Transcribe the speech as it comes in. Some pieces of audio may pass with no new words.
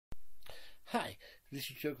This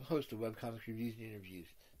is Joe, host of Webcomics Reviews and Interviews.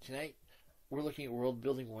 Tonight, we're looking at World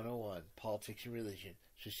Building 101, Politics and Religion.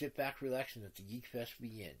 So sit back, relax, and let the Geek Fest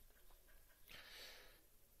begin.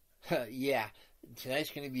 Yeah,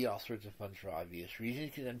 tonight's going to be all sorts of fun for obvious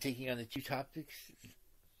reasons, because I'm taking on the two topics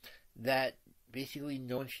that basically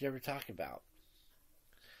no one should ever talk about.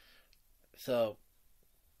 So,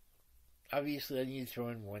 obviously I need to throw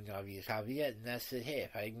in one obvious caveat, and that's that, hey,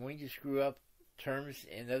 if I'm going to screw up terms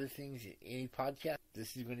and other things in any podcast,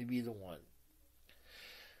 this is going to be the one.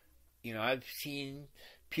 You know, I've seen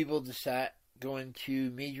people go into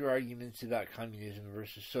major arguments about communism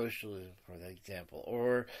versus socialism, for that example,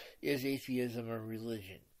 or is atheism a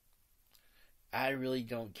religion? I really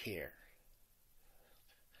don't care.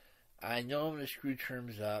 I know I'm going to screw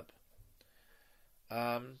terms up.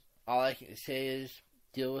 All I can say is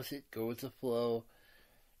deal with it, go with the flow,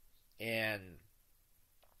 and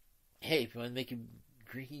hey, if you want to make a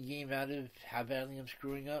drinking game out of how badly I'm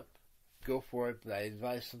screwing up, go for it, but I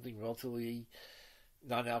advise something relatively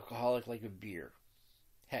non-alcoholic like a beer.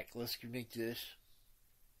 Heck, let's make this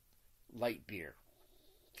light beer,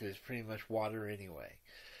 because it's pretty much water anyway.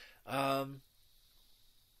 The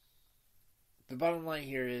bottom line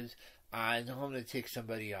here is, I know I'm going to tick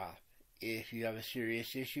somebody off. If you have a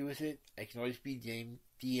serious issue with it, I can always be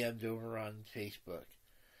DM'd over on Facebook.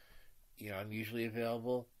 You know, I'm usually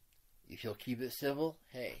available. If you'll keep it civil,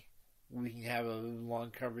 hey, we can have a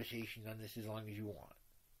long conversation on this as long as you want.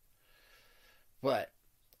 But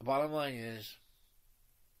the bottom line is,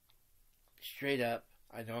 straight up,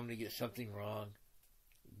 I know I'm going to get something wrong.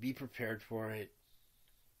 Be prepared for it.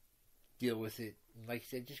 Deal with it. And like I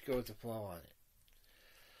said, just go with the flow on it.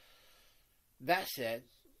 That said,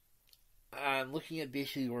 I'm looking at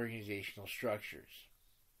basically organizational structures.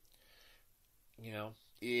 You know,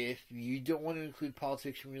 if you don't want to include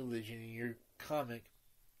politics and religion in your comic,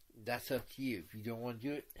 that's up to you. If you don't want to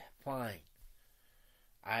do it, fine.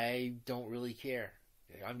 I don't really care.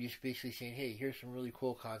 I'm just basically saying, hey, here's some really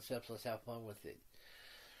cool concepts. Let's have fun with it.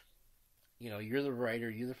 You know, you're the writer.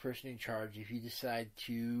 You're the person in charge. If you decide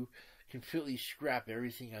to completely scrap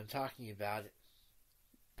everything I'm talking about,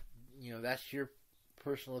 you know, that's your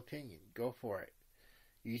personal opinion. Go for it.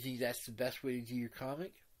 You think that's the best way to do your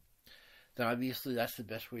comic? Then obviously that's the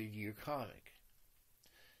best way to do your comic.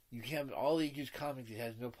 You can have an all ages comic that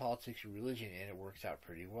has no politics or religion, and it works out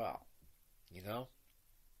pretty well. You know?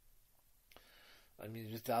 I mean,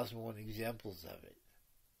 there's 1,001 examples of it.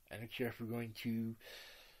 I don't care if we're going to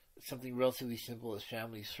something relatively simple as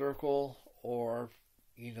Family Circle, or,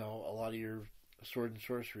 you know, a lot of your sword and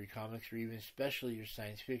sorcery comics, or even especially your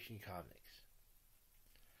science fiction comics.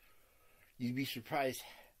 You'd be surprised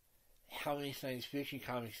how many science fiction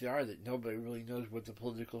comics there are that nobody really knows what the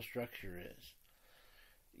political structure is.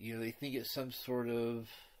 You know, they think it's some sort of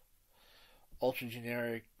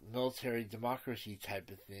ultra-generic military democracy type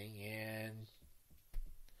of thing, and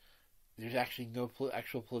there's actually no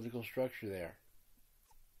actual political structure there.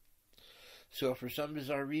 So for some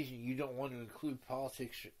bizarre reason you don't want to include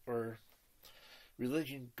politics or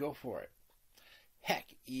religion, go for it. Heck,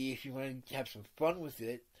 if you want to have some fun with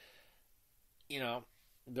it, you know,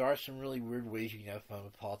 there are some really weird ways you can have fun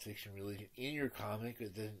with politics and religion in your comic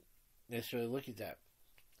that doesn't necessarily look at that.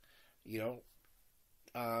 You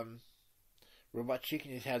know, Robot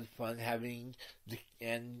Chicken has had fun having,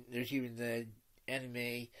 and there's even the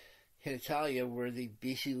anime Hinatalia where they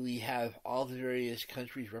basically have all the various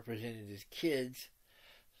countries represented as kids,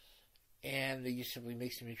 and they just simply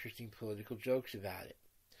make some interesting political jokes about it.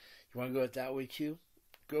 You want to go it that way too?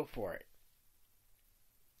 Go for it.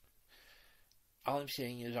 All I'm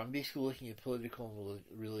saying is I'm basically looking at political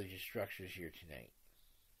and religious structures here tonight.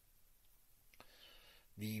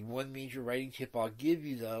 The one major writing tip I'll give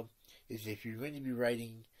you, though, is if you're going to be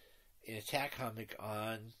writing an attack comic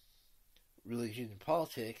on religion and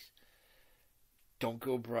politics, don't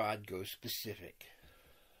go broad, go specific.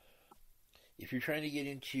 If you're trying to get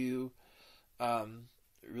into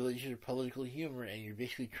religious or political humor and you're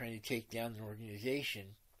basically trying to take down an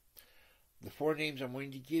organization, the four names I'm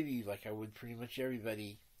going to give you, like I would pretty much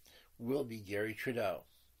everybody, will be Gary Trudeau,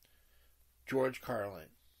 George Carlin,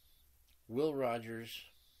 Will Rogers,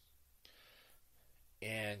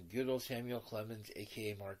 and good old Samuel Clemens,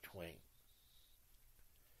 aka Mark Twain.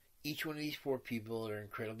 Each one of these four people are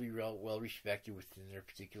incredibly well respected within their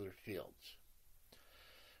particular fields.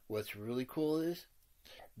 What's really cool is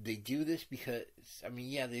they do this because, I mean,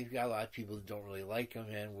 yeah, they've got a lot of people that don't really like them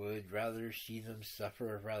and would rather see them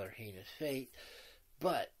suffer a rather heinous fate.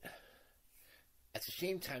 But at the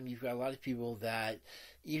same time, you've got a lot of people that,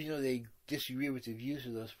 even though they disagree with the views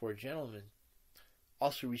of those four gentlemen,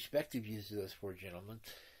 also respect the views of those four gentlemen.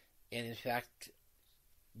 And in fact,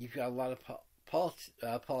 you've got a lot of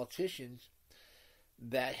politicians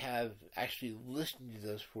that have actually listened to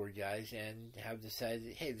those four guys and have decided,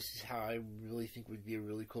 that, hey, this is how I really think would be a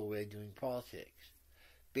really cool way of doing politics,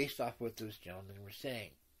 based off what those gentlemen were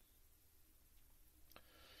saying.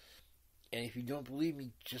 And if you don't believe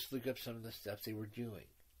me, just look up some of the stuff they were doing.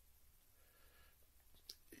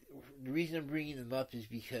 The reason I'm bringing them up is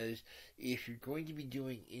because if you're going to be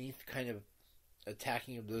doing any kind of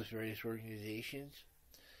attacking of those various organizations,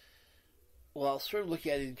 well, I'll sort of look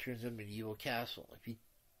at it in terms of Medieval Castle.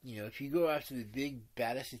 If you go after the big,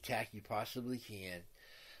 baddest attack you possibly can,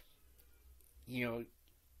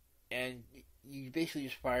 and you basically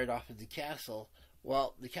just fired off at the castle,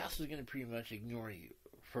 well, the castle is going to pretty much ignore you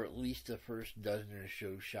for at least the first dozen or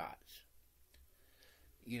so shots.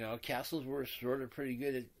 Castles were sort of pretty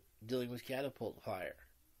good at dealing with catapult fire.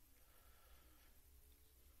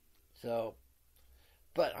 So,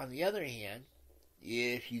 but on the other hand,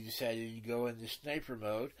 if you decided to go into sniper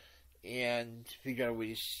mode and figure out a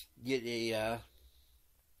way to get a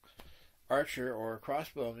archer or a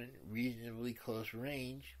crossbowman reasonably close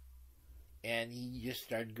range, and he just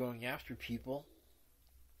started going after people,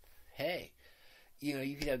 hey,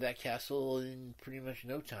 you could have that castle in pretty much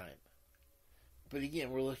no time. But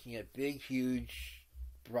again, we're looking at big, huge,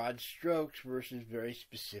 broad strokes versus very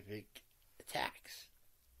specific attacks.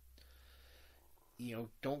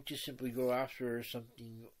 Don't just simply go after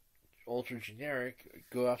something ultra generic.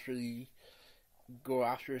 Go after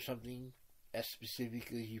something as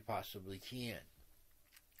specific as you possibly can.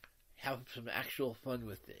 Have some actual fun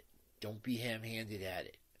with it. Don't be ham-handed at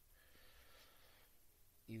it.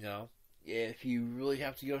 If you really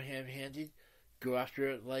have to go ham-handed, go after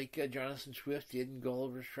it like Jonathan Swift did in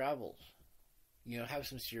Gulliver's Travels. Have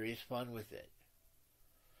some serious fun with it.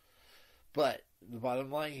 But the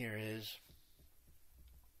bottom line here is,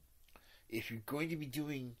 if you're going to be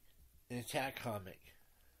doing an attack comic,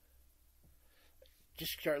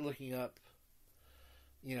 just start looking up,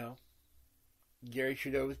 Gary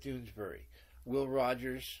Trudeau with Doonesbury, Will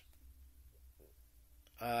Rogers,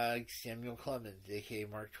 Samuel Clemens, a.k.a.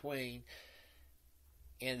 Mark Twain,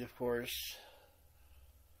 and of course,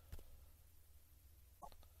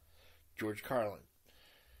 George Carlin.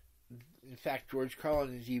 In fact, George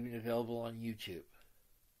Carlin is even available on YouTube.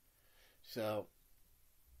 So,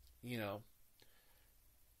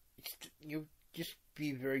 just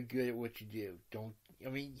be very good at what you do.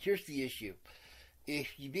 Here's the issue.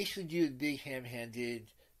 If you basically do big ham-handed,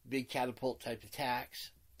 big catapult type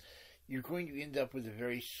attacks, you're going to end up with a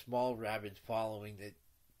very small, rabid following that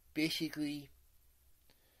basically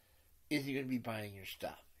isn't going to be buying your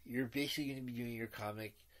stuff. You're basically going to be doing your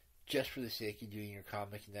comic just for the sake of doing your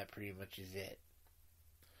comic, and that pretty much is it.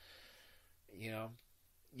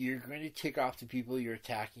 You're going to tick off the people you're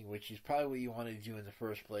attacking, which is probably what you want to do in the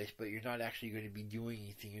first place, but you're not actually going to be doing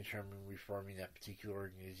anything in terms of reforming that particular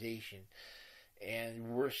organization. And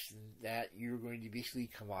worse than that, you're going to basically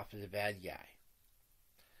come off as a bad guy.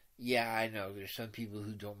 Yeah, I know, there's some people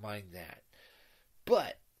who don't mind that.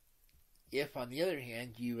 But, if on the other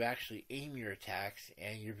hand, you actually aim your attacks,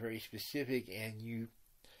 and you're very specific, and you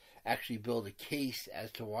actually build a case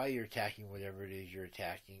as to why you're attacking whatever it is you're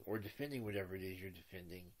attacking, or defending whatever it is you're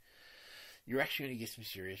defending, you're actually going to get some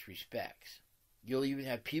serious respects. You'll even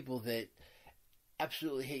have people that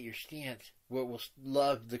absolutely hate your stance but will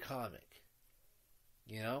love the comic.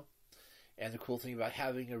 And the cool thing about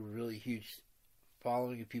having a really huge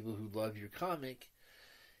following of people who love your comic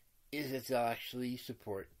is that they'll actually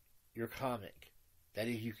support your comic. That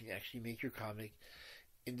is, you can actually make your comic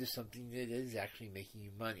into something that is actually making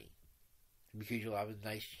you money, because you'll have a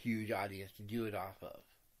nice, huge audience to do it off of.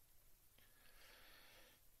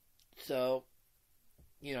 So,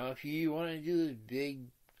 if you want to do big,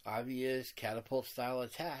 obvious catapult-style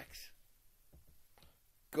attacks,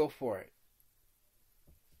 go for it.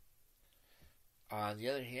 On the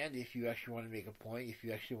other hand, if you actually want to make a point, if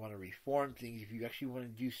you actually want to reform things, if you actually want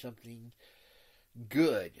to do something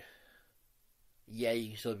good, yeah, you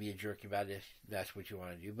can still be a jerk about it if that's what you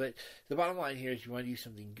want to do. But the bottom line here is you want to do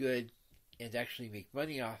something good and actually make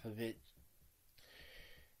money off of it.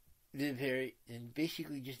 And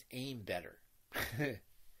basically just aim better.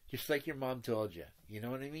 Just like your mom told you. You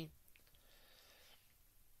know what I mean?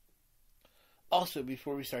 Also,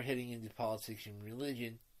 before we start heading into politics and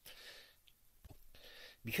religion,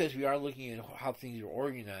 because we are looking at how things are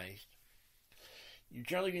organized, you're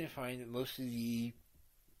generally going to find that most of the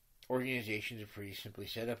organizations are pretty simply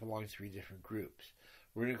set up along three different groups.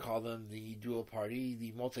 We're going to call them the dual party,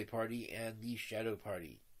 the multi-party, and the shadow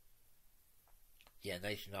party. Yeah,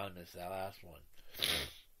 nice anonymous, that last one.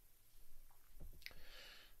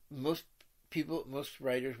 Most most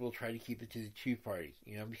writers will try to keep it to the two parties,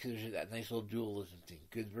 because there's that nice little dualism thing,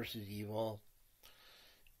 good versus evil.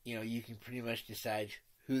 You can pretty much decide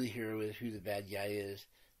who the hero is, who the bad guy is,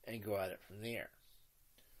 and go at it from there.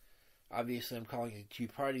 Obviously, I'm calling it a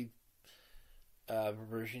two-party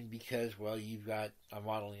version because, well, you've got a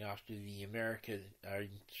modeling off to the America, or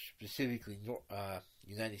specifically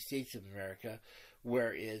United States of America,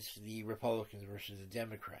 where it's the Republicans versus the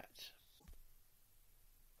Democrats.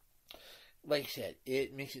 Like I said,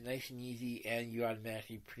 it makes it nice and easy, and you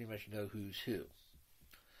automatically pretty much know who's who.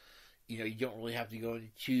 You don't really have to go into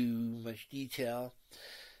too much detail.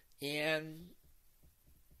 And,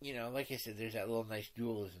 like I said, there's that little nice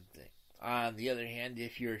dualism thing. On the other hand,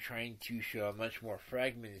 if you're trying to show a much more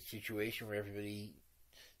fragmented situation where everybody,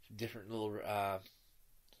 different little,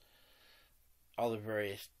 all the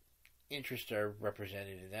various interests are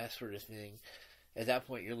represented and that sort of thing, at that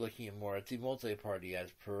point you're looking at more at the multi-party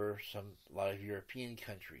as per a lot of European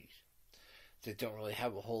countries that don't really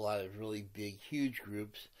have a whole lot of really big, huge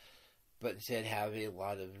groups, but instead have a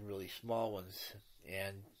lot of really small ones,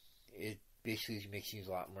 and it basically makes things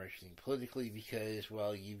a lot more interesting politically because,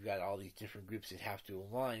 well, you've got all these different groups that have to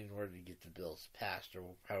align in order to get the bills passed or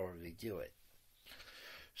however they do it.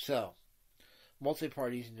 So,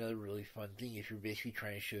 multi-party is another really fun thing if you're basically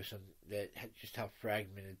trying to show just how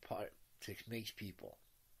fragmented politics makes people.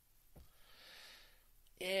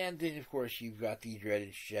 And then, of course, you've got the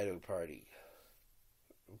dreaded shadow party.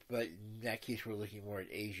 But in that case, we're looking more at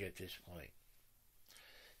Asia at this point.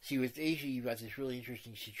 See, with Asia, you've got this really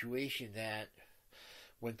interesting situation that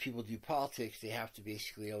when people do politics, they have to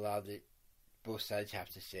basically allow that both sides have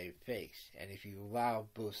to save face. And if you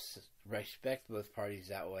respect both parties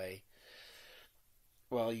that way,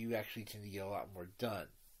 well, you actually tend to get a lot more done.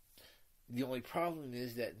 The only problem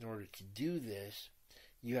is that in order to do this,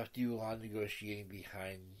 you have to do a lot of negotiating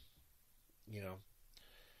behind,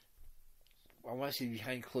 I want to say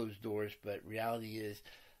behind closed doors, but reality is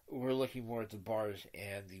we're looking more at the bars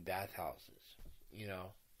and the bathhouses.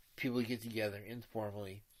 People get together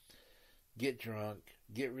informally, get drunk,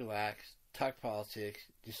 get relaxed, talk politics,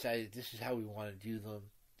 decide that this is how we want to do them,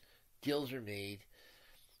 deals are made,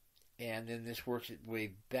 and then this works its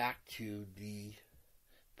way back to the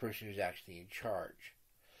person who's actually in charge.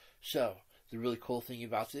 So, the really cool thing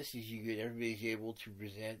about this is everybody's able to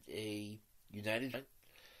present a united front.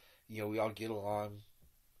 We all get along.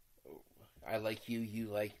 I like you, you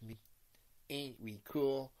like me. Ain't we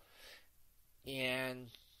cool?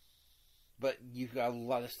 But you've got a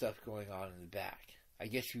lot of stuff going on in the back. I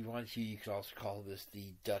guess if you want to, you could also call this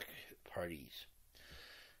the duck parties.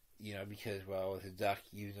 Because, well, with a duck,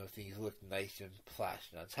 things look nice and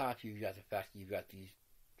plastic on top. You've got the fact that you've got these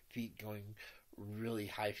feet going really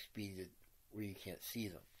high speed where you can't see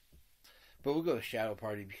them. But we'll go with shadow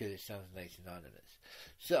party because it sounds nice and anonymous.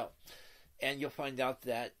 So, and you'll find out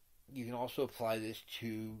that you can also apply this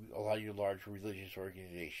to a lot of your large religious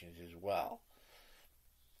organizations as well.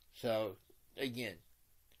 So, again,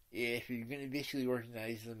 if you're going to basically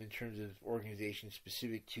organize them in terms of organizations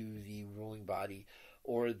specific to the ruling body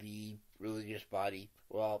or the religious body,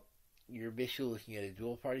 well, you're basically looking at a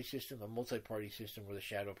dual party system, a multi-party system, or the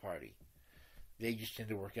shadow party. They just tend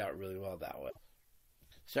to work out really well that way.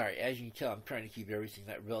 Sorry, as you can tell, I'm trying to keep everything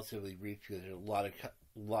relatively brief because there's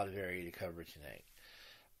a lot of area to cover tonight.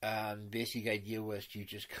 Basic idea was to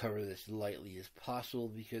just cover this lightly as possible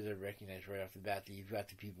because I recognize right off the bat that you've got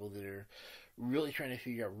the people that are really trying to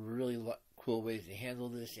figure out really cool ways to handle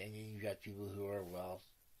this, and then you've got people who are, well,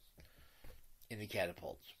 in the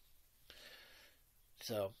catapults.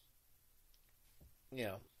 So,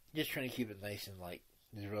 just trying to keep it nice and light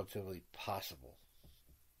as relatively possible.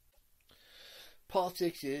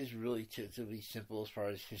 Politics is relatively simple as far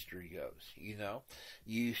as history goes.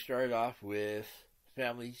 You start off with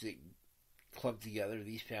families that clump together.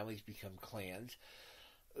 These families become clans.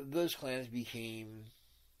 Those clans became,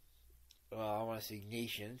 I want to say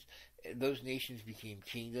nations. Those nations became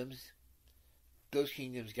kingdoms. Those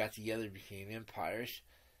kingdoms got together, became empires,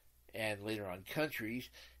 and later on countries.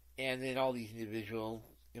 And then all these individual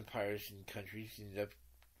empires and countries ended up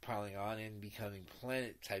piling on and becoming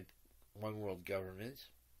planet-type one-world governments.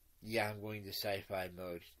 Yeah, I'm going to sci-fi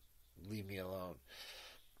mode. Leave me alone.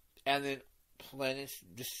 And then planets,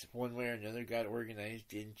 this one way or another, got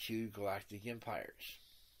organized into galactic empires,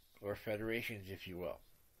 or federations, if you will.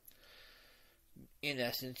 In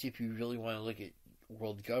essence, if you really want to look at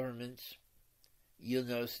world governments, you'll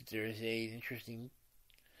notice that there is an interesting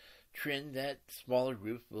trend that smaller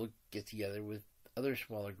groups will get together with other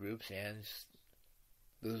smaller groups, and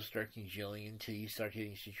those start congealing until you start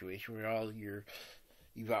hitting a situation where all your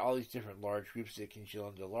You've got all these different large groups that can chill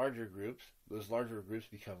into larger groups. Those larger groups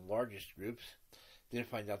become largest groups. Then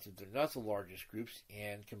find out that they're not the largest groups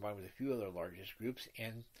and combine with a few other largest groups.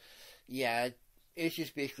 And yeah, it's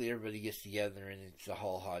just basically everybody gets together and it's a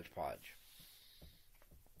whole hodgepodge.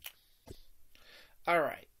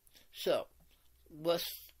 Alright, so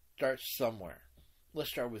let's start somewhere.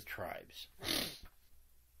 Let's start with tribes.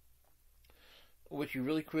 What you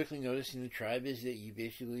really quickly notice in the tribe is that you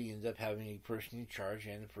basically end up having a person in charge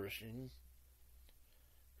and a person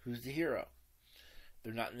who's the hero.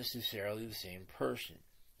 They're not necessarily the same person.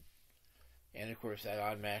 And of course that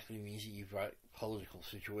automatically means that you've got a political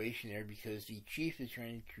situation there because the chief is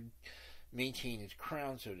trying to maintain his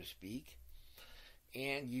crown, so to speak.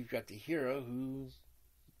 And you've got the hero who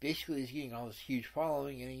basically is getting all this huge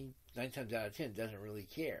following and he 9 times out of 10 doesn't really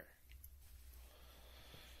care.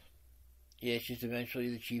 Yeah, it's just eventually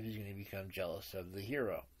the chief is going to become jealous of the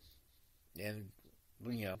hero. And,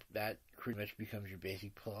 that pretty much becomes your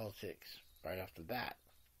basic politics right off the bat.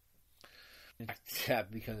 In fact,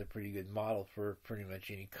 that becomes a pretty good model for pretty much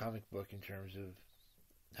any comic book in terms of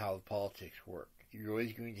how the politics work. You're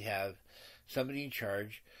always going to have somebody in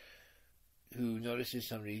charge who notices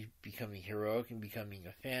somebody becoming heroic and becoming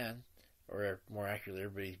a fan, or more accurately,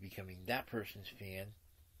 everybody's becoming that person's fan,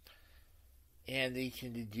 and they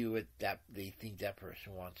tend to do what they think that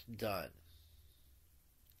person wants done.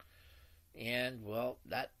 And, well,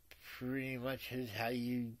 that pretty much is how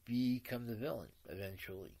you become the villain,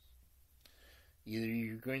 eventually. Either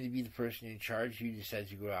you're going to be the person in charge who decides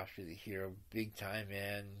to go after the hero big time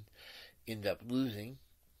and end up losing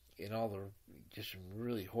in all the just some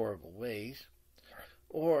really horrible ways,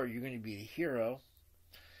 or you're going to be the hero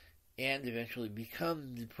and eventually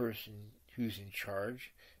become the person who's in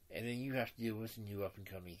charge, and then you have to deal with a new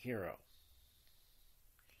up-and-coming hero.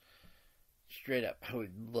 Straight up, I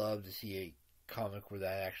would love to see a comic where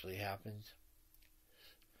that actually happens.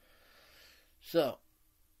 So,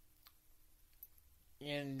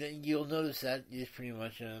 and you'll notice that is pretty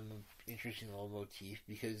much an interesting little motif,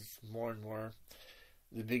 because more and more,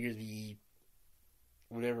 the bigger the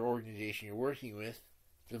whatever organization you're working with,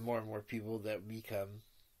 the more and more people that become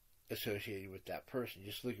associated with that person.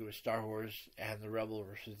 Just look at Star Wars and the Rebel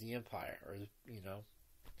versus the Empire, or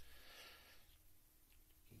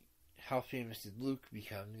how famous did Luke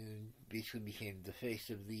become? And basically became the face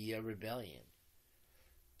of the rebellion.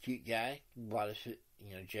 Cute guy, a lot of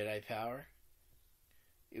Jedi power.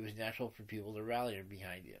 It was natural for people to rally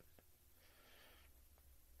behind him.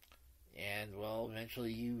 And, well,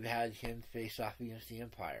 eventually you had him face off against the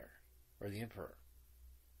Empire, or the Emperor.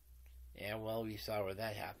 And, well, we saw where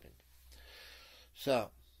that happened. So,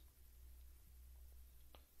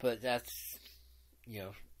 but that's,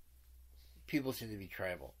 people tend to be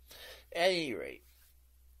tribal. At any rate,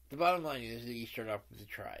 the bottom line is that you start off with the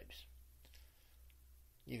tribes.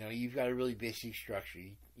 You've got a really basic structure.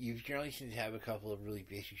 You generally seem to have a couple of really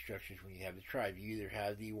basic structures when you have the tribe. You either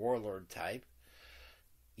have the warlord type,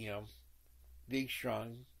 big,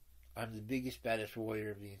 strong, I'm the biggest, baddest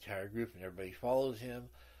warrior of the entire group and everybody follows him,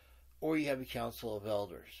 or you have a council of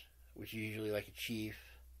elders, which is usually like a chief,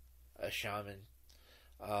 a shaman,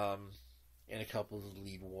 and a couple of the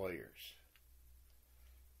lead warriors.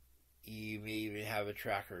 You may even have a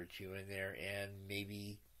tracker or two in there, and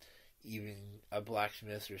maybe even a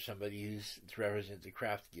blacksmith or somebody who's to represent the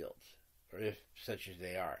craft guilds, or if such as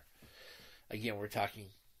they are. Again, we're talking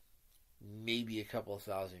maybe a couple of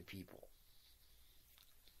thousand people.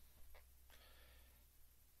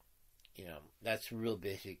 That's real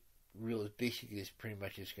basic is pretty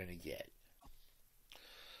much it's going to get.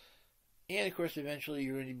 And of course, eventually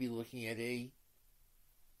you're going to be looking at a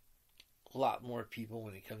lot more people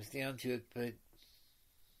when it comes down to it, but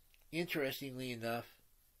interestingly enough,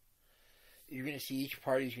 you're going to see each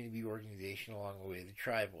party is going to be organizational along the way the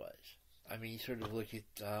tribe was. I mean, you sort of look at,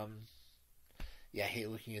 I hate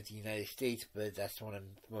looking at the United States, but that's the one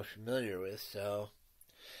I'm most familiar with, so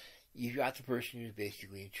you've got the person who's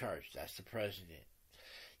basically in charge. That's the president.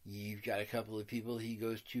 You've got a couple of people he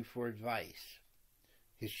goes to for advice.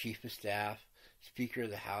 His chief of staff, Speaker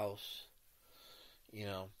of the House,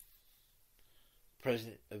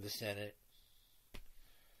 President of the Senate.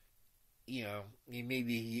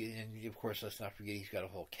 Maybe and of course, let's not forget he's got a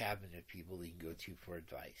whole cabinet of people he can go to for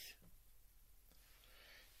advice.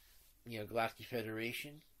 Galactic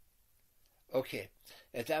Federation. Okay,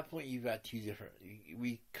 at that point you've got two different.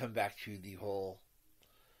 We come back to the whole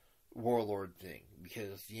warlord thing,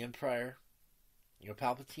 because the Empire,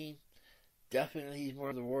 Palpatine, definitely he's more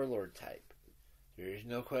of the warlord type. There is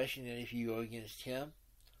no question that if you go against him,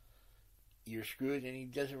 you're screwed, and he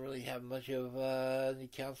doesn't really have much of the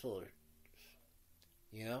counselors.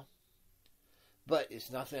 you know? But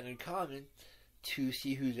it's not that uncommon to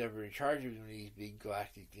see who's ever in charge of one of these big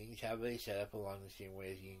galactic things, have they set up along the same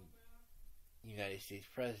way as the United States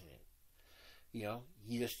president. You know,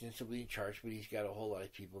 he's ostensibly in charge, but he's got a whole lot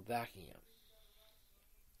of people backing him.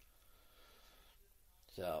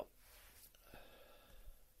 So,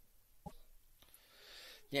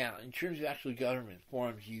 now, in terms of actual government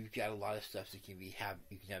forms, you've got a lot of stuff that you can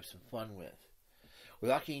have some fun with.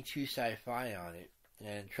 Without getting too sci-fi on it,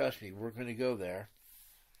 and trust me, we're going to go there.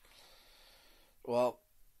 Well,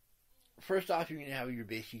 first off, you're going to have your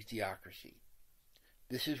basic theocracy.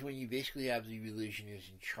 This is when you basically have the religion is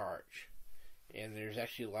in charge. And there's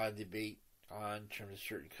actually a lot of debate on terms of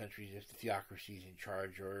certain countries if the theocracy is in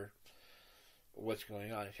charge or what's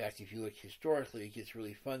going on. In fact, if you look historically, it gets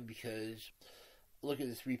really fun because look at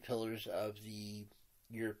the three pillars of the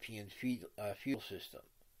European feudal system.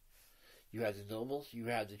 You had the nobles, you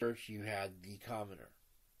had the church, you had the commoner.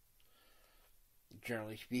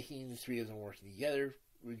 Generally speaking, the three of them working together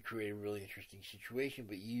would create a really interesting situation,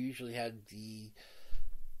 but you usually had the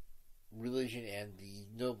religion and the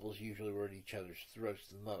nobles usually were at each other's throats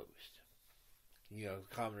the most. You know,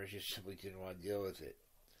 the commoners just simply didn't want to deal with it.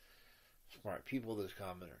 Smart people, those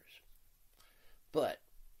commoners. But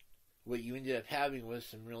what you ended up having was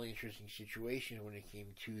some really interesting situations when it came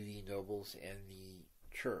to the nobles and the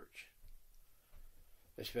church.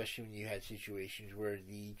 Especially when you had situations where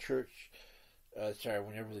the church,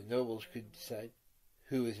 whenever the nobles could decide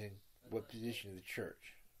who is in what position of the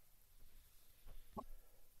church.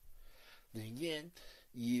 Then again,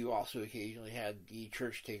 you also occasionally had the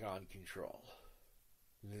church take on control.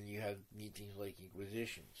 And then you have neat things like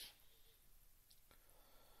inquisitions.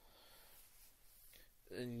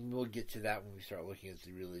 And we'll get to that when we start looking at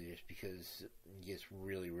the religious because it gets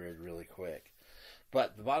really weird really quick.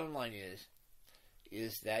 But the bottom line is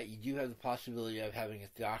that you do have the possibility of having a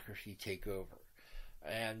theocracy take over.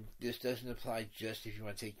 And this doesn't apply just if you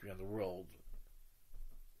want to take around the world.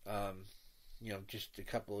 You know, just a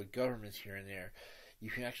couple of governments here and there.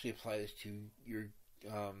 You can actually apply this to your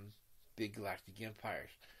big galactic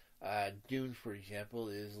empires. Dune, for example,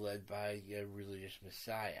 is led by a religious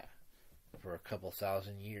messiah for a couple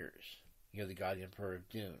thousand years. You know, the God Emperor of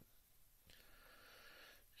Dune.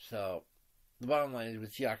 So, the bottom line is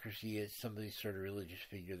with theocracy, it's somebody sort of religious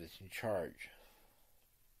figure that's in charge.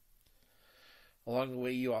 Along the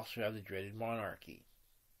way, you also have the dreaded monarchy.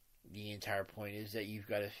 The entire point is that you've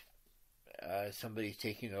got somebody's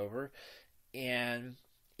taking over, and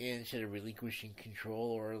instead of relinquishing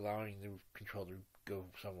control or allowing the control to go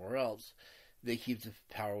somewhere else, they keep the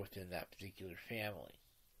power within that particular family.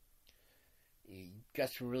 You've got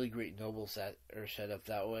some really great nobles that are set up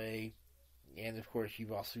that way, and of course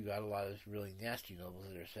you've also got a lot of really nasty nobles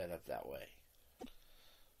that are set up that way.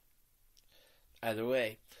 Either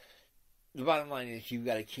way, the bottom line is you've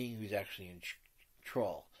got a king who's actually in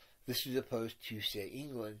control. This is opposed to, say,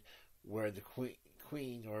 England, where the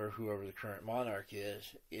queen or whoever the current monarch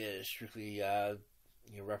is strictly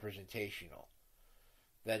representational.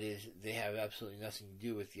 That is, they have absolutely nothing to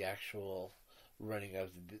do with the actual running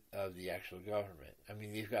of the actual government. I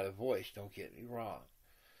mean, they've got a voice. Don't get me wrong,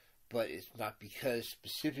 but it's not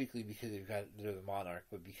specifically because they're the monarch,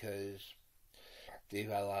 but because they've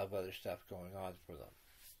got a lot of other stuff going on for them.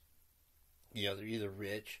 You know, they're either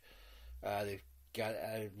rich, they've got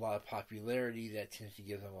a lot of popularity that tends to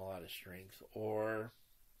give them a lot of strength, or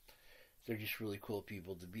they're just really cool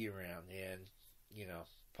people to be around, and, you know,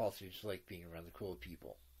 politicians like being around the cool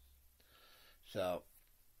people. So,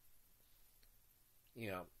 you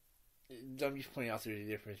know, I'm just pointing out there's a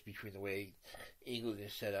difference between the way England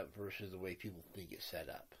is set up versus the way people think it's set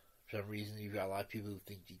up. For some reason, you've got a lot of people who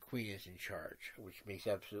think the Queen is in charge, which makes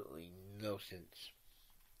absolutely no sense.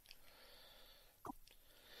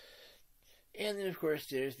 And then, of course,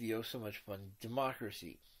 there's the oh-so-much-fun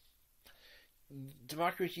democracy.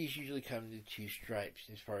 Democracies usually come in two stripes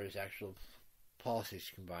as far as actual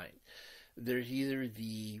politics combined. There's either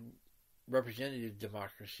the representative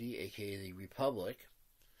democracy, aka the republic,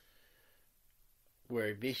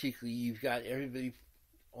 where basically you've got everybody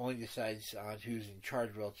only decides on who's in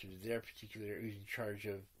charge relative to their particular, who's in charge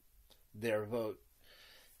of their vote,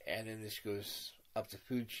 and then this goes up the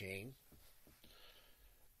food chain.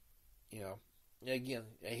 You know, again,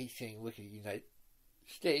 I hate saying look at the United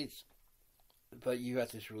States, but you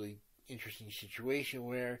got this really interesting situation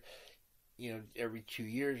where, you know, every 2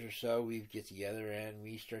 years or so we get together and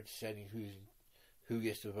we start deciding who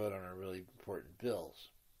gets to vote on our really important bills.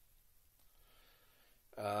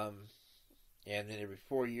 And then every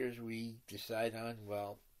 4 years we decide on,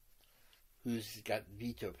 well, who's got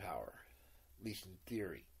veto power, at least in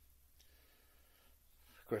theory.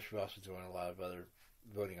 course, we're also doing a lot of other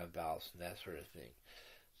voting on ballots and that sort of thing.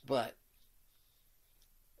 But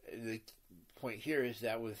the point here is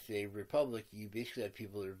that with a republic, you basically have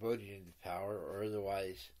people that are voted into power, or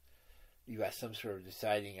otherwise you got some sort of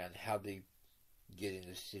deciding on how they get in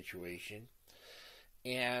this situation,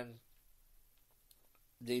 and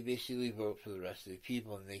they basically vote for the rest of the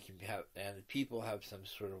people, and the people have some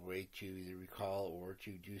sort of way to either recall or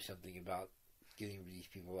to do something about getting these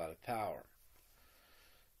people out of power.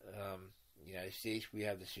 In the United States, we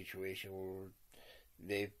have the situation where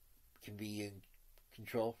they can be in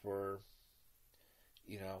control for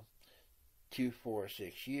 2, 4,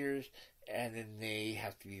 6 years, and then they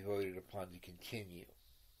have to be voted upon to continue.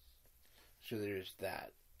 So there's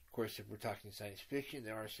that. Of course, if we're talking science fiction,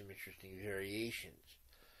 there are some interesting variations.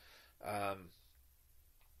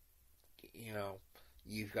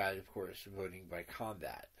 You've got, of course, voting by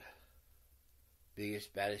combat.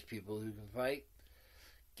 Biggest, baddest people who can fight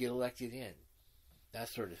get elected in. That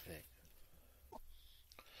sort of thing.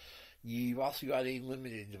 You've also got a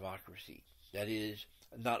limited democracy. That is,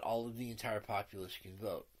 not all of the entire populace can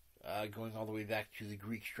vote. Going all the way back to the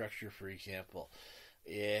Greek structure, for example.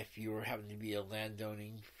 If you were having to be a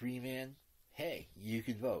landowning free man, hey, you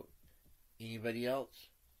could vote. Anybody else?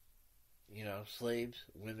 Slaves,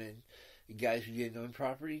 women, guys who didn't own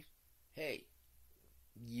property, hey,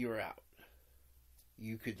 you're out.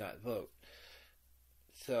 You could not vote.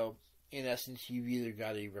 So, in essence, you've either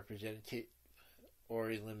got a representative or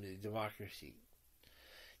a limited democracy.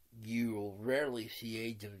 You will rarely see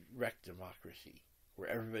a direct democracy where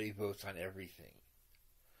everybody votes on everything.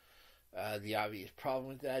 The obvious problem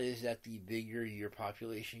with that is that the bigger your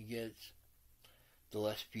population gets, the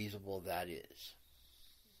less feasible that is.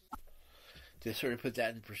 To sort of put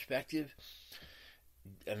that in perspective,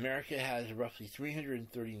 America has roughly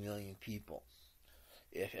 330 million people.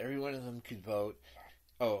 If every one of them could vote,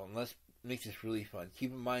 and let's make this really fun.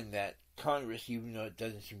 Keep in mind that Congress, even though it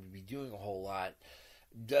doesn't seem to be doing a whole lot,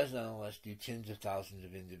 does nonetheless do tens of thousands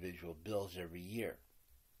of individual bills every year.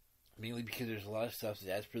 Mainly because there's a lot of stuff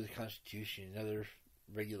that, as per the Constitution and other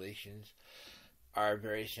regulations, our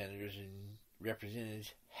various senators and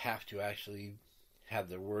representatives have to actually have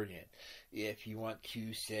their word in. If you want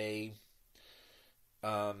to, say,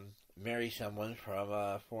 marry someone from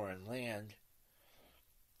a foreign land,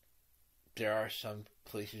 there are some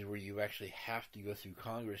places where you actually have to go through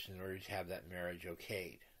Congress in order to have that marriage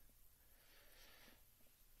okayed.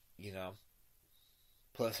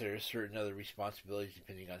 Plus, there are certain other responsibilities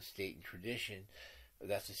depending on state and tradition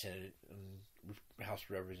that the Senate and House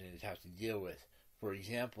of Representatives have to deal with. For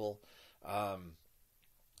example,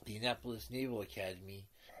 the Annapolis Naval Academy,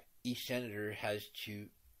 each senator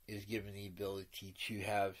is given the ability to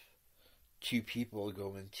have 2 people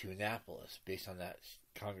go into Annapolis based on that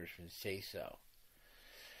congressman's say so.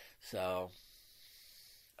 So,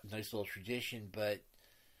 a nice little tradition, but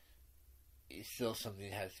it's still something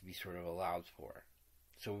that has to be sort of allowed for.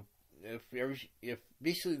 So, if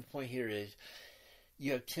basically the point here is,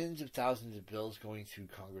 you have tens of thousands of bills going through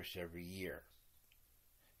Congress every year.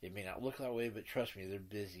 It may not look that way, but trust me, they're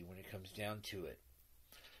busy when it comes down to it.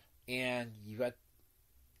 And you got,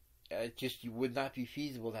 you would not be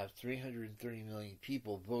feasible to have 330 million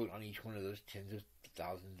people vote on each one of those tens of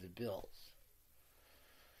thousands of bills.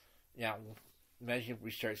 Now, imagine if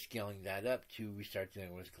we start scaling that up to, we start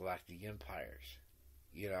dealing with galactic empires.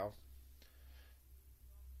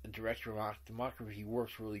 Direct democracy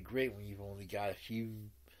works really great when you've only got a few,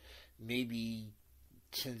 maybe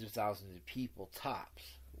tens of thousands of people tops,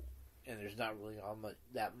 and there's not really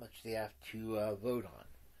that much they have to vote on.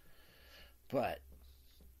 But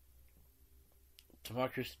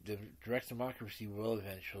the direct democracy will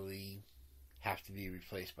eventually have to be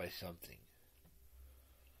replaced by something.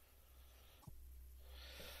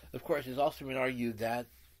 Of course, it's also been argued that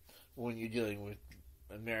when you're dealing with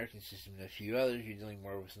American system and a few others, you're dealing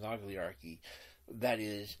more with an oligarchy. That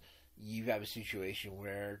is, you have a situation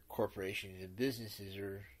where corporations and businesses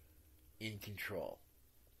are in control.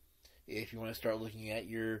 If you want to start looking at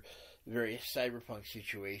your various cyberpunk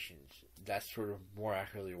situations, that's sort of more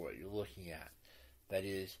accurately what you're looking at. That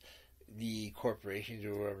is, the corporations or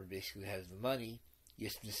whoever basically has the money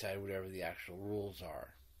gets to decide whatever the actual rules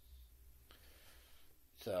are.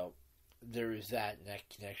 So, there is that, and that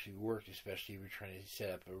can actually work, especially if you're trying to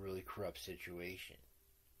set up a really corrupt situation.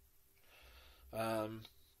 And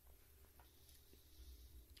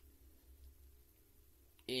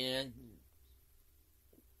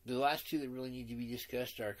the last two that really need to be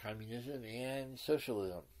discussed are communism and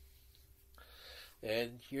socialism.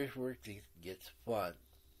 And here's where it gets fun.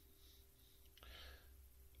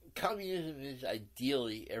 Communism is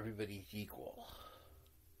ideally everybody's equal.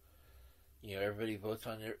 Everybody votes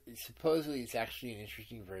on their. Supposedly, it's actually an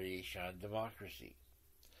interesting variation on democracy.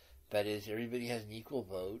 That is, everybody has an equal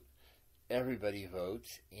vote. Everybody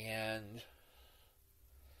votes, and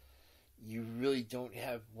you really don't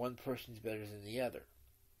have one person's better than the other.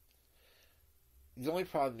 The only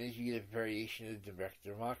problem is you get a variation of the direct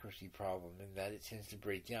democracy problem, in that it tends to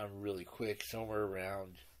break down really quick, somewhere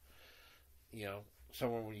around,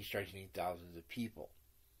 somewhere when you start getting thousands of people.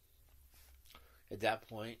 At that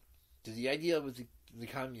point, the idea of the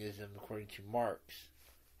communism, according to Marx,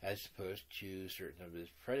 as opposed to certain of his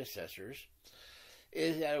predecessors,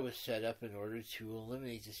 is that it was set up in order to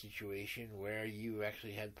eliminate the situation where you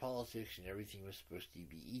actually had politics and everything was supposed to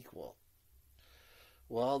be equal.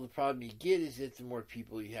 Well, the problem you get is that the more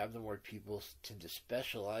people you have, the more people tend to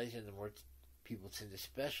specialize, and the more people tend to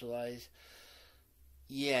specialize,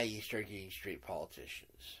 you start getting straight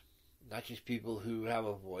politicians. Not just people who have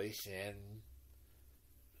a voice and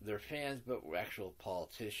they're fans, but actual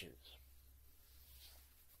politicians.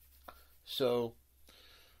 So,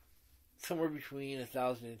 somewhere between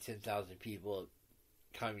 1,000 and 10,000 people,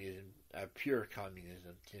 pure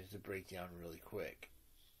communism tends to break down really quick.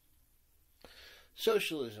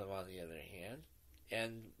 Socialism, on the other hand,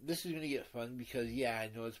 and this is going to get fun because, I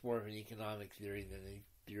know it's more of an economic theory than a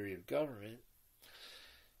theory of government,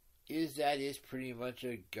 is pretty much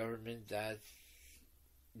a government that's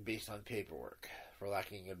based on paperwork, for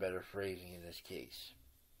lacking a better phrasing in this case.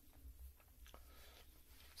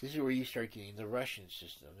 This is where you start getting the Russian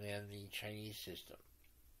system and the Chinese system.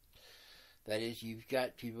 That is, you've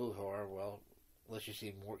got people who are, let's just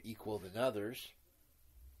say more equal than others,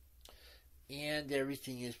 and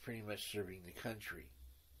everything is pretty much serving the country.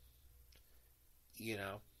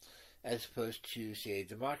 As opposed to, say, a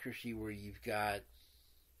democracy where you've got,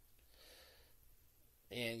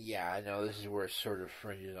 and I know this is where it's sort of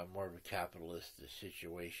fringes on more of a capitalist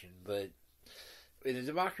situation, but in a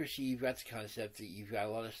democracy, you've got the concept that you've got a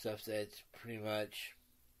lot of stuff that's pretty much,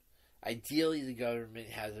 ideally, the government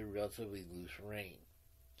has a relatively loose reign.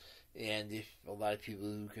 And if a lot of people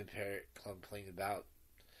who complain about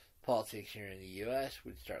politics here in the U.S.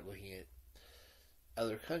 would start looking at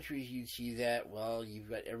other countries, you'd see that, you've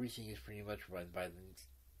got everything is pretty much run by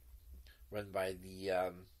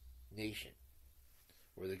the nation,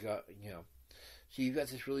 or So you've got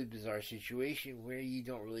this really bizarre situation where you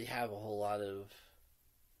don't really have a whole lot of,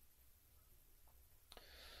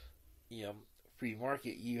 free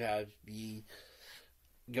market. You have the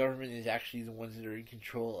government is actually the ones that are in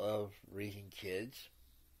control of raising kids,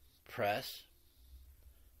 press,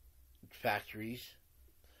 factories,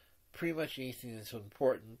 pretty much anything that's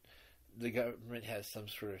important, the government has some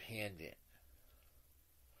sort of hand in.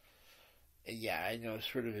 And I know it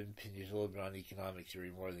sort of impinges a little bit on economic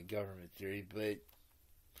theory more than government theory, but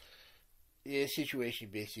the situation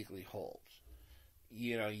basically holds.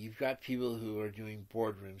 You've got people who are doing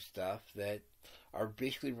boardroom stuff that are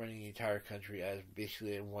basically running the entire country as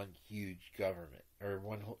basically one huge government, or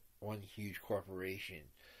one huge corporation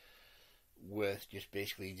with just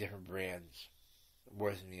basically different brands,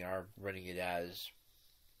 more than they are running it as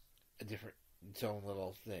its own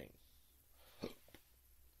little thing.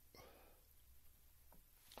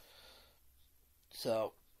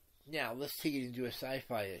 So, now let's take it into a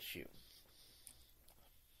sci-fi issue.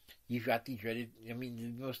 You've got the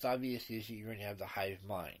most obvious is that you're going to have the hive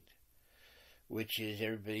mind, which is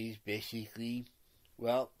everybody's basically,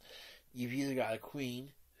 you've either got a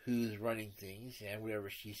queen who's running things, and whatever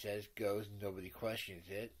she says goes, and nobody questions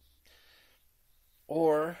it,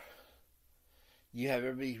 or you have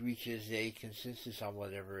everybody reaches a consensus on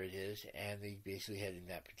whatever it is, and they basically head in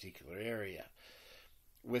that particular area,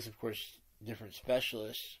 with, of course, different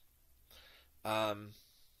specialists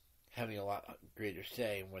having a lot greater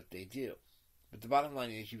say in what they do. But the bottom line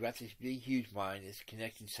is you've got this big, huge mind that's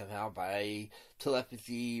connected somehow by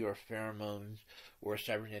telepathy or pheromones or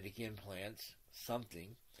cybernetic implants,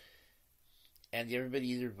 something, and everybody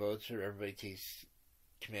either votes or everybody takes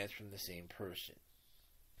commands from the same person.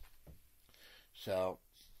 So,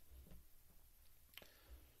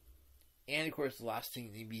 and of course the last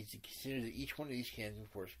thing they need to consider that each one of these can,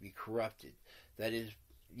 of course, be corrupted. That is,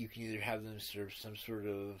 you can either have them serve some sort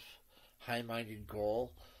of high-minded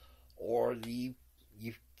goal, or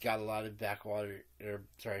you've got a lot of a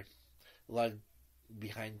lot of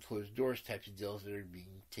behind closed doors types of deals that are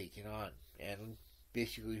being taken on. And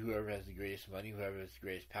basically whoever has the greatest money, whoever has the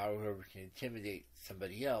greatest power, whoever can intimidate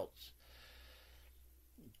somebody else,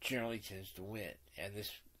 generally tends to win. And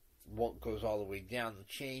this goes all the way down the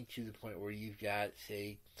chain to the point where you've got,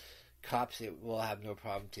 say, cops that will have no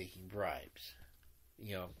problem taking bribes.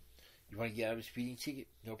 You want to get out of a speeding ticket?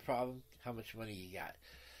 No problem. How much money you got?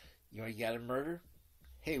 You got a murder?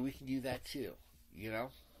 Hey, we can do that too. You know?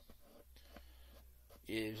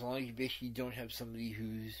 As long as you basically don't have somebody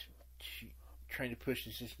who's trying to push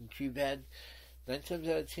the system too bad, 9 times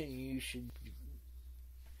out of 10 you should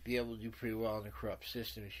be able to do pretty well in a corrupt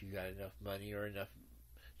system if you got enough money or enough,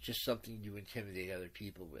 just something to intimidate other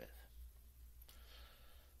people with.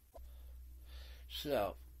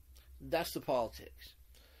 So, that's the politics.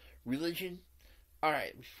 Religion.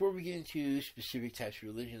 Alright, before we get into specific types of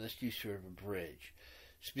religion, let's do sort of a bridge.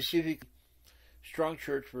 Specific, strong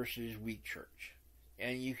church versus weak church.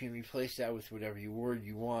 And you can replace that with whatever word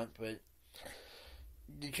you want, but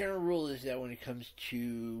the general rule is that when it comes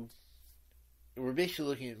to, we're basically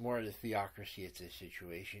looking at more of the theocracy at this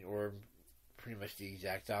situation, or pretty much the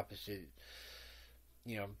exact opposite.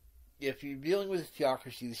 You know, if you're dealing with a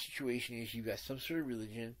theocracy, the situation is you've got some sort of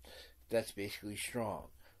religion that's basically strong.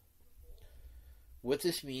 What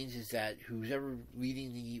this means is that who's ever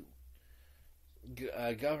leading the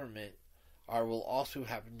government will also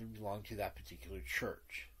happen to belong to that particular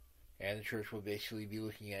church. And the church will basically be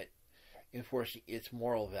looking at enforcing its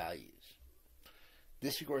moral values.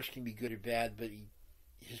 This, of course, can be good or bad, but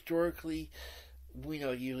historically, we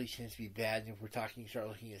know it usually tends to be bad. And if we're start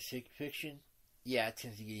looking at fiction, yeah, it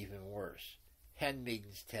tends to get even worse.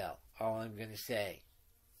 Handmaid's Tale, all I'm going to say.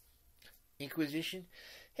 Inquisition,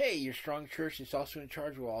 hey, your strong church that's also in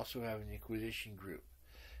charge will also have an Inquisition group.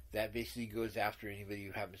 That basically goes after anybody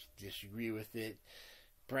who happens to disagree with it,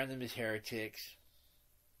 brand them as heretics,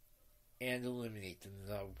 and eliminate them,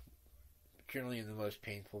 generally in the most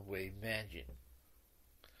painful way imagined.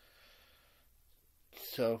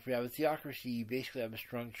 So if we have a theocracy, you basically have a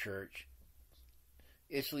strong church.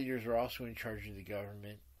 Its leaders are also in charge of the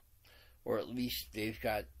government, or at least they've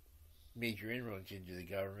got major inroads into the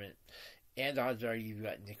government, and odds are you've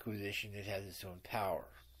got an Inquisition that has its own power.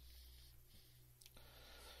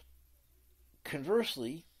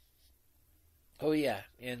 Conversely, oh yeah,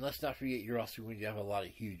 and let's not forget you're also going to have a lot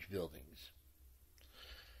of huge buildings.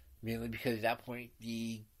 Mainly because at that point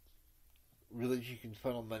the religion can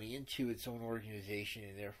funnel money into its own organization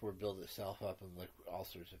and therefore build itself up and look all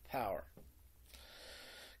sorts of power.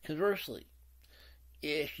 Conversely,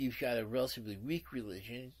 if you've got a relatively weak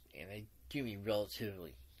religion, and I do mean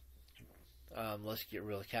relatively, let's get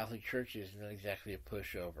real, Catholic Church is not exactly a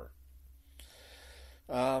pushover.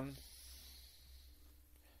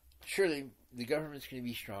 Surely the government's going to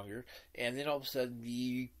be stronger, and then all of a sudden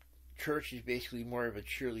the church is basically more of a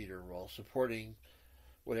cheerleader role, supporting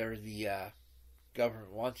whatever the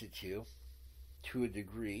government wants it to a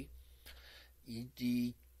degree.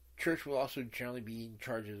 The church will also generally be in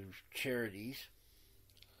charge of charities,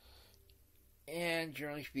 and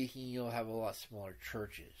generally speaking, you'll have a lot smaller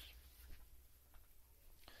churches.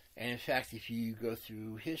 And in fact, if you go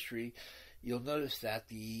through history, you'll notice that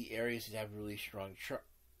the areas that have really strong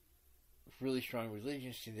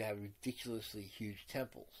religions tend to have ridiculously huge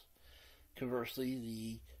temples.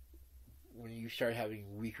 Conversely, when you start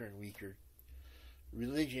having weaker and weaker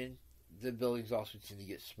religion, the buildings also tend to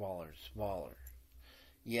get smaller and smaller.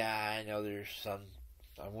 Yeah, I know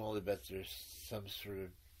I'm willing to bet there's some sort of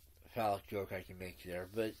phallic joke I can make there,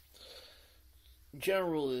 but the general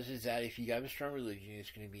rule is that if you have a strong religion,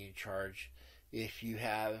 it's going to be in charge. If you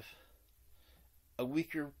have a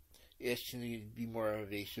weaker, it's going to be more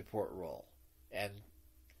of a support role. And,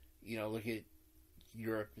 look at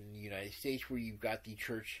Europe and the United States, where you've got the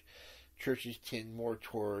churches tend more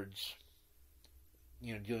towards,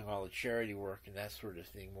 doing all the charity work and that sort of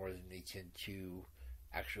thing more than they tend to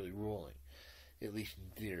actually ruling, at least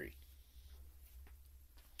in theory.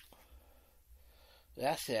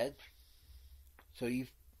 That said, so you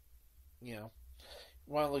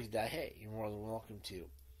want to look at that, hey, you're more than welcome to.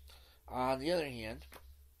 On the other hand,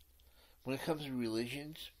 when it comes to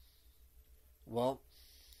religions, well,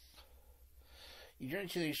 you tend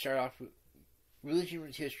to start off with religion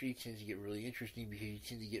with history tends to get really interesting because you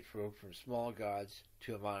tend to get from small gods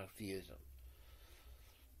to a monotheism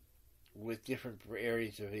with different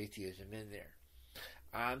areas of atheism in there.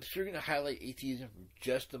 I'm still going to highlight atheism for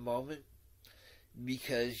just a moment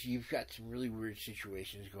because you've got some really weird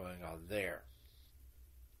situations going on there.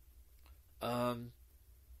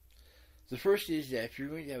 The first is that if you're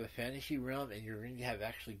going to have a fantasy realm and you're going to have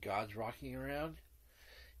actually gods rocking around,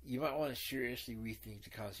 you might want to seriously rethink the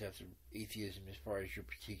concept of atheism as far as your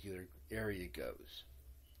particular area goes.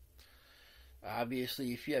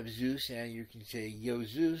 Obviously, if you have Zeus and you can say, yo,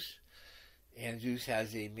 Zeus, and Zeus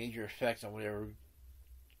has a major effect on whatever,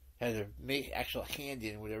 has an actual hand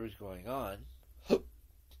in whatever's going on,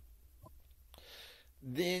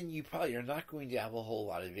 then you probably are not going to have a whole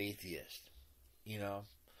lot of atheists.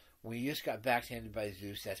 When he just got backhanded by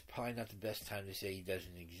Zeus, that's probably not the best time to say he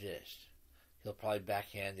doesn't exist. He'll probably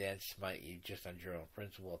backhand and smite you just on your own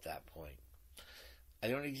principle at that point. I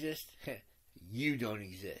don't exist? You don't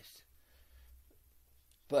exist.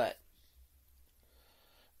 But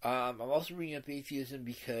I'm also bringing up atheism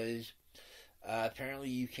because apparently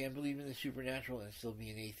you can believe in the supernatural and still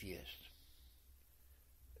be an atheist.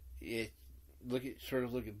 Look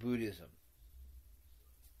at Buddhism.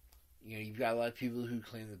 You know, you've got a lot of people who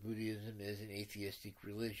claim that Buddhism is an atheistic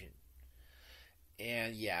religion.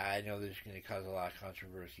 And yeah, I know there's going to cause a lot of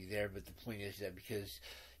controversy there, but the point is that because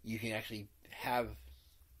you can actually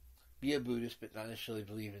be a Buddhist but not necessarily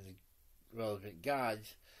believe in the relevant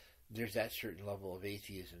gods, there's that certain level of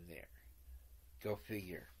atheism there. Go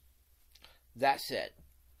figure. That said,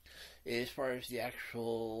 as far as the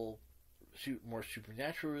actual more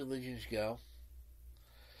supernatural religions go,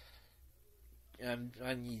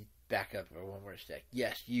 I need back up for one more sec.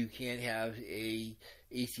 Yes, you can have a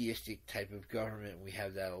atheistic type of government. We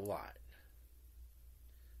have that a lot.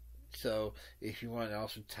 So if you want to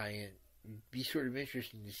also tie in, be sort of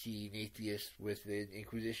interesting to see an atheist with an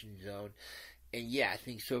Inquisition zone. And yeah, I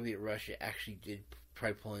think Soviet Russia actually did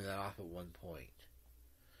try pulling that off at one point.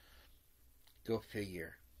 Go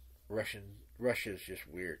figure. Russia's just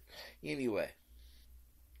weird. Anyway,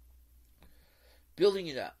 building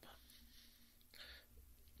it up.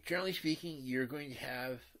 Generally speaking, you're going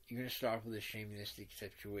to start off with a shamanistic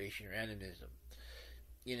situation or animism.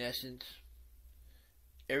 In essence,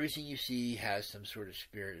 everything you see has some sort of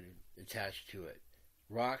spirit attached to it.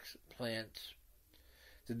 Rocks, plants.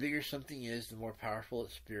 The bigger something is, the more powerful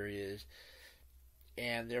its spirit is,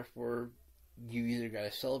 and therefore you either got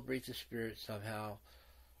to celebrate the spirit somehow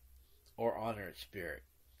or honor its spirit.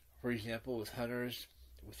 For example, with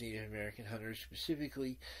Native American hunters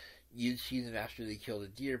specifically, you'd see them after they killed a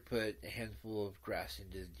deer put a handful of grass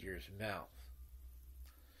into the deer's mouth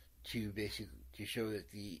to show that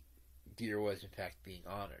the deer was in fact being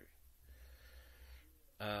honored.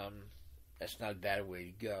 That's not a bad way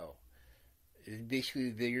to go. And basically,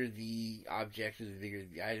 the bigger the object or the bigger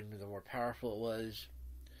the item, the more powerful it was,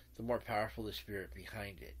 the more powerful the spirit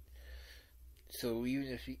behind it. So even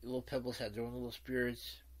if little pebbles had their own little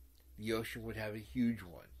spirits, the ocean would have a huge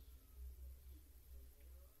one.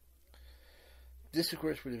 This, of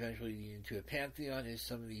course, would eventually lead into a pantheon, as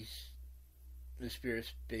some of the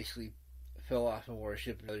spirits basically fell off in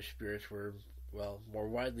worship, and other spirits were, more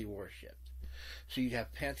widely worshipped. So you'd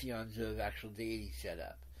have pantheons of actual deities set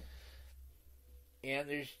up.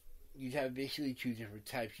 And you'd have basically two different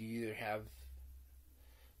types. You either have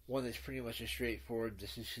one that's pretty much a straightforward,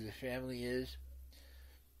 this is who the family is,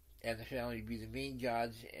 and the family would be the main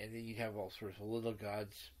gods, and then you'd have all sorts of little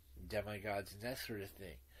gods, demigods, and that sort of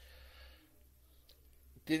thing.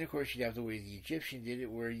 Then, of course, you'd have the way the Egyptian did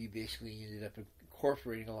it, where you basically ended up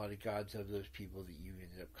incorporating a lot of gods of those people that you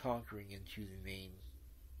ended up conquering into the main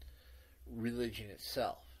religion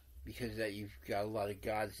itself. Because that you've got a lot of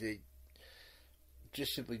gods that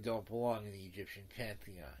just simply don't belong in the Egyptian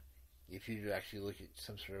pantheon, if you actually look at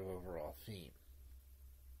some sort of overall theme.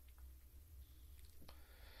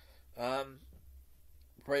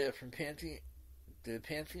 Right up from the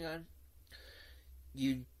pantheon,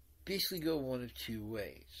 you basically go one of two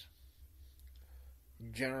ways.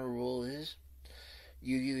 General rule is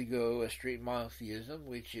you either go a straight monotheism,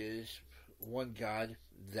 which is one god,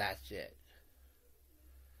 that's it.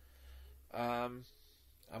 I'm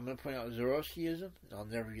going to point out Zoroastrianism, and I'll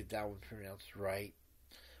never get that one pronounced right,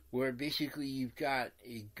 where basically you've got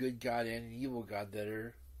a good god and an evil god that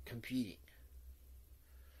are competing.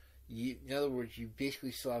 In other words, you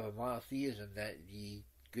basically still have a monotheism that the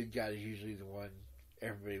good god is usually the one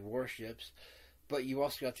everybody worships, but you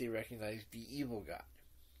also got to recognize the evil god,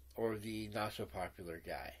 or the not so popular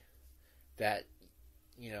guy, that,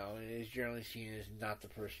 is generally seen as not the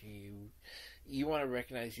person you want to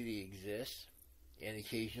recognize that he exists, and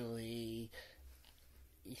occasionally,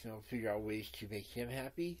 figure out ways to make him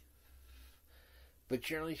happy. But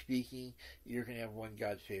generally speaking, you're going to have one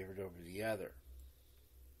god favored over the other.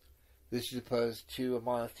 This is opposed to a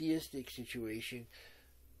monotheistic situation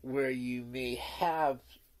where you may have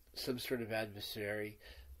some sort of adversary,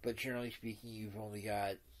 but generally speaking, you've only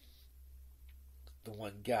got the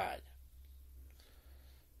one god.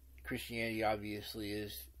 Christianity obviously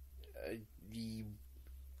is the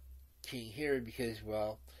king here because,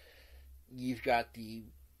 you've got the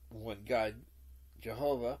one god,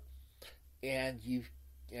 Jehovah, and you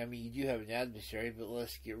do have an adversary, but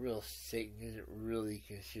let's get real, Satan isn't really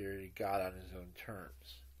considered a god on his own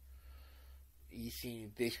terms. He's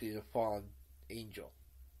seen basically as a fallen angel,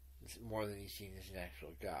 more than he's seen as an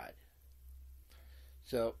actual god.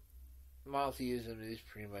 So, monotheism is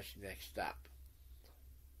pretty much the next stop.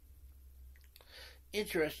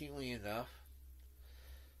 Interestingly enough,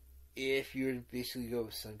 if you were to basically go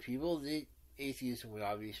with some people, the atheism would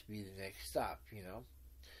obviously be the next stop.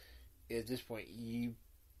 At this point,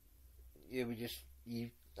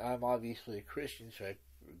 I'm obviously a Christian, so I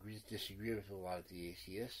disagree with a lot of the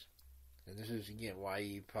atheists. And this is, again, why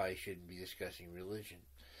you probably shouldn't be discussing religion.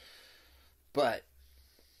 But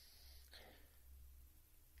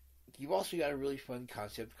you've also got a really fun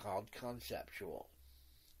concept called conceptual.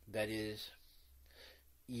 That is,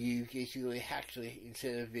 you basically actually,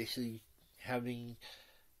 instead of basically having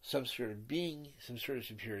some sort of being, some sort of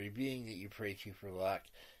superior being that you pray to for luck,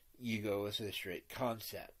 you go with a straight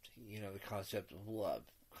concept. The concept of love,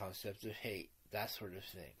 concept of hate, that sort of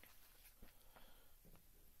thing.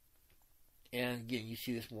 And again, you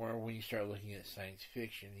see this more when you start looking at science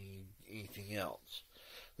fiction than anything else.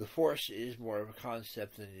 The Force is more of a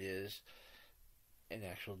concept than it is an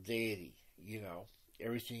actual deity.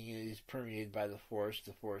 Everything is permeated by the Force.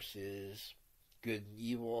 The Force is good and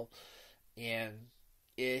evil. And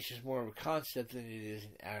it's just more of a concept than it is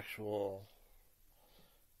an actual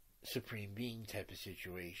supreme being type of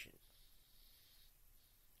situation.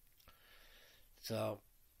 So,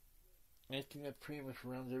 I think that pretty much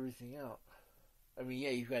rounds everything out. I mean, yeah,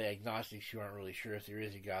 you've got agnostics who aren't really sure if there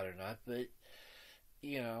is a God or not, but,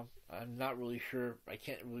 I'm not really sure. I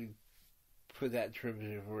can't really put that in terms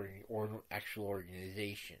of actual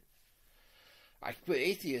organization. I can put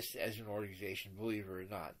atheists as an organization, believe it or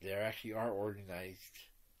not. There actually are organized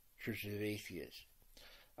churches of atheists.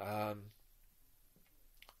 I'm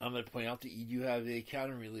going to point out that you do have a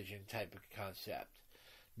counter-religion type of concept,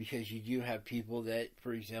 because you do have people that,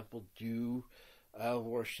 for example, do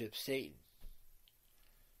worship Satan.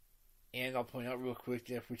 And I'll point out real quick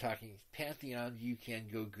that if we're talking pantheon, you can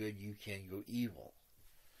go good, you can go evil.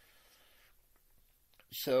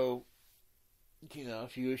 So,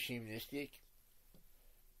 if you're shamanistic,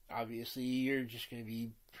 obviously you're just going to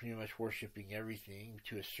be pretty much worshiping everything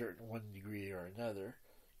to a certain one degree or another.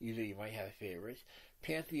 Either you might have favorites.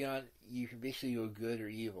 Pantheon, you can basically go good or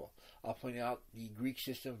evil. I'll point out the Greek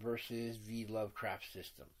system versus the Lovecraft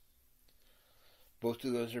system. Both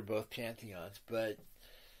of those are both pantheons, but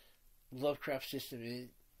Lovecraft system is,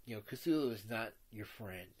 Cthulhu is not your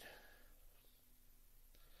friend.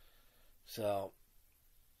 So,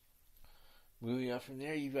 moving on from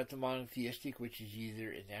there, you've got the monotheistic, which is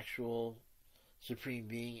either an actual supreme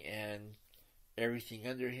being and everything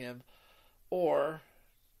under him, or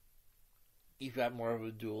you've got more of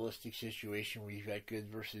a dualistic situation where you've got good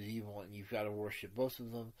versus evil, and you've got to worship both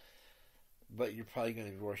of them, but you're probably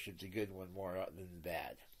going to worship the good one more than the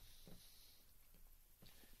bad.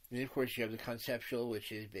 And then, of course, you have the conceptual,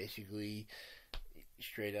 which is basically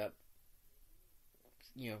straight up,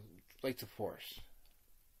 like the Force.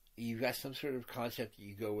 You've got some sort of concept that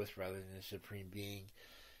you go with rather than a supreme being.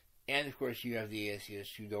 And, of course, you have the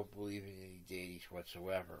atheists who don't believe in any deities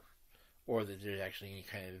whatsoever, or that there's actually any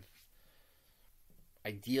kind of,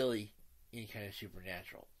 ideally, any kind of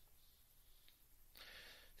supernatural.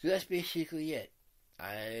 So that's basically it.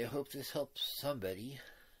 I hope this helps somebody.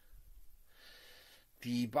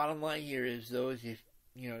 The bottom line here is, though, is if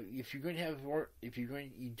you're going to have,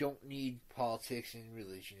 you don't need politics and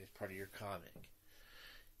religion as part of your comic.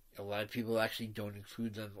 A lot of people actually don't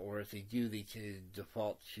include them, or if they do, they tend to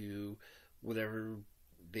default to whatever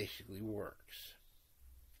basically works.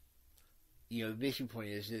 The basic point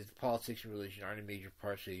is that politics and religion aren't a major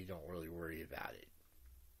part, so you don't really worry about it.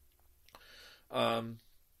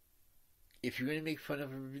 If you're going to make fun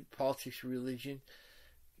of politics or religion,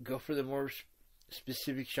 go for the more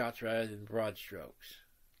specific shots rather than broad strokes.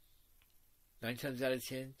 9 times out of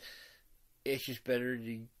 10, it's just better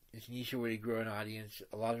it's an easier way to grow an audience,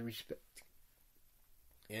 a lot of respect,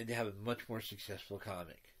 and to have a much more successful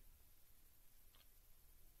comic.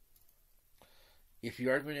 If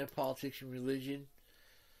you are going to have politics and religion,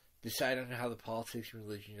 decide on how the politics and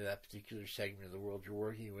religion of that particular segment of the world you're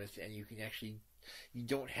working with, and you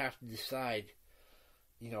don't have to decide,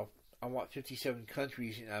 I want 57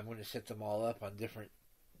 countries and I'm going to set them all up on different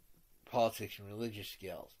politics and religious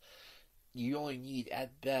scales. You only need,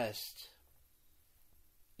 at best,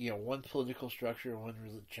 one political structure,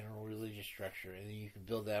 one general religious structure, and then you can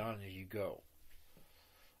build that on as you go.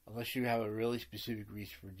 Unless you have a really specific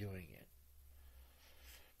reason for doing it.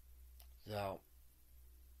 So,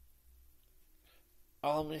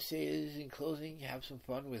 all I'm going to say is, in closing, have some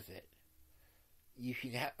fun with it. You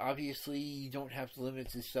can obviously, you don't have to limit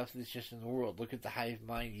to stuff that's just in the world. Look at the hive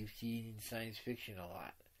mind you've seen in science fiction a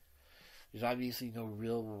lot. There's obviously no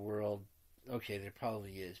real world. Okay, there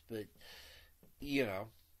probably is, but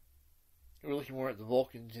we're looking more at the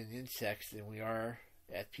Vulcans and insects than we are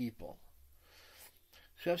at people.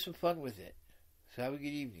 So have some fun with it. So have a good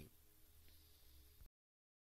evening.